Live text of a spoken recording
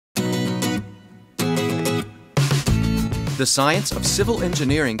The science of civil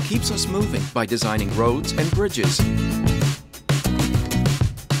engineering keeps us moving by designing roads and bridges.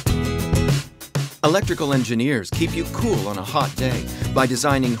 Electrical engineers keep you cool on a hot day by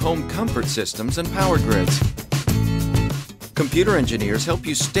designing home comfort systems and power grids. Computer engineers help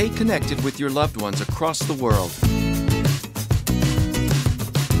you stay connected with your loved ones across the world.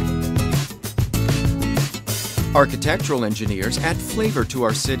 Architectural engineers add flavor to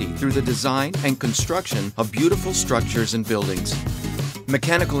our city through the design and construction of beautiful structures and buildings.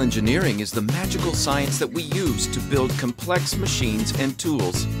 Mechanical engineering is the magical science that we use to build complex machines and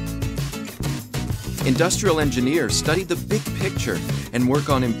tools. Industrial engineers study the big picture and work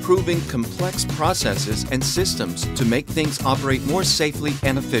on improving complex processes and systems to make things operate more safely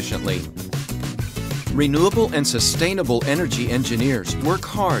and efficiently. Renewable and sustainable energy engineers work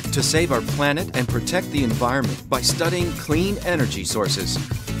hard to save our planet and protect the environment by studying clean energy sources.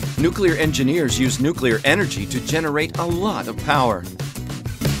 Nuclear engineers use nuclear energy to generate a lot of power.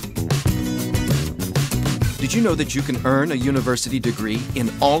 Did you know that you can earn a university degree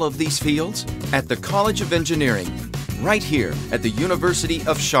in all of these fields? At the College of Engineering, right here at the University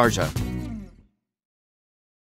of Sharjah.